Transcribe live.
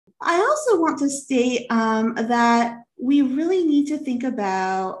I also want to state that we really need to think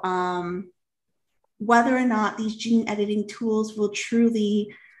about whether or not these gene editing tools will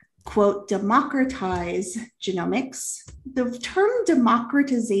truly, quote, democratize genomics. The term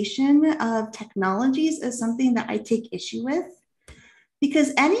democratization of technologies is something that I take issue with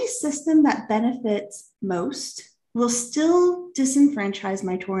because any system that benefits most will still disenfranchise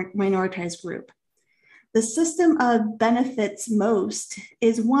my minoritized group. The system of benefits most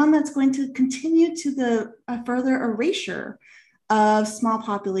is one that's going to continue to the further erasure of small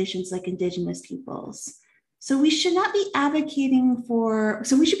populations like Indigenous peoples. So we should not be advocating for,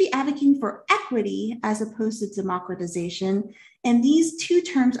 so we should be advocating for equity as opposed to democratization. And these two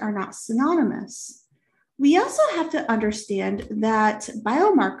terms are not synonymous. We also have to understand that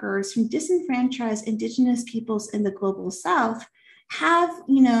biomarkers from disenfranchised Indigenous peoples in the global South have,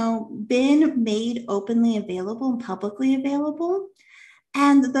 been made openly available and publicly available.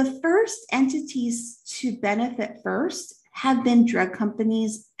 And the first entities to benefit first have been drug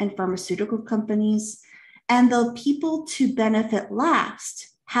companies and pharmaceutical companies. And the people to benefit last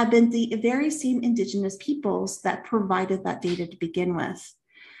have been the very same Indigenous peoples that provided that data to begin with.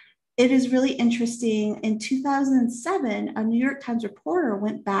 It is really interesting. In 2007, a New York Times reporter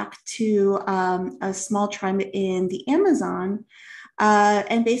went back to a small tribe in the Amazon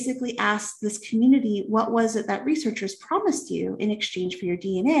and basically asked this community, what was it that researchers promised you in exchange for your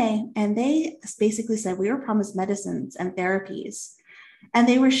DNA? And they basically said, we were promised medicines and therapies. And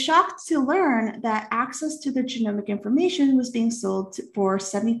they were shocked to learn that access to their genomic information was being sold for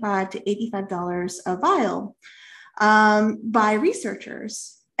 $75 to $85 a vial by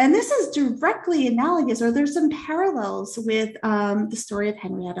researchers. And this is directly analogous, or there's some parallels with the story of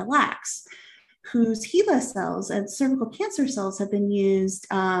Henrietta Lacks, whose HeLa cells and cervical cancer cells have been used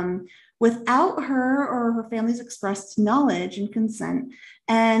without her or her family's expressed knowledge and consent,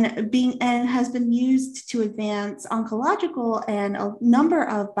 and has been used to advance oncological and a number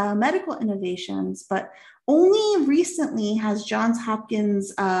of biomedical innovations. But only recently has Johns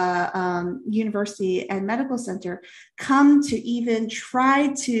Hopkins University and Medical Center come to even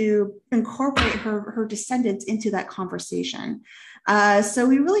try to incorporate her descendants into that conversation. So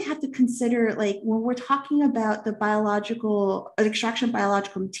we really have to consider, like, when we're talking about the extraction of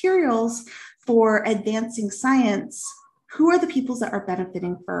biological materials for advancing science, who are the peoples that are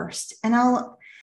benefiting first? And I'll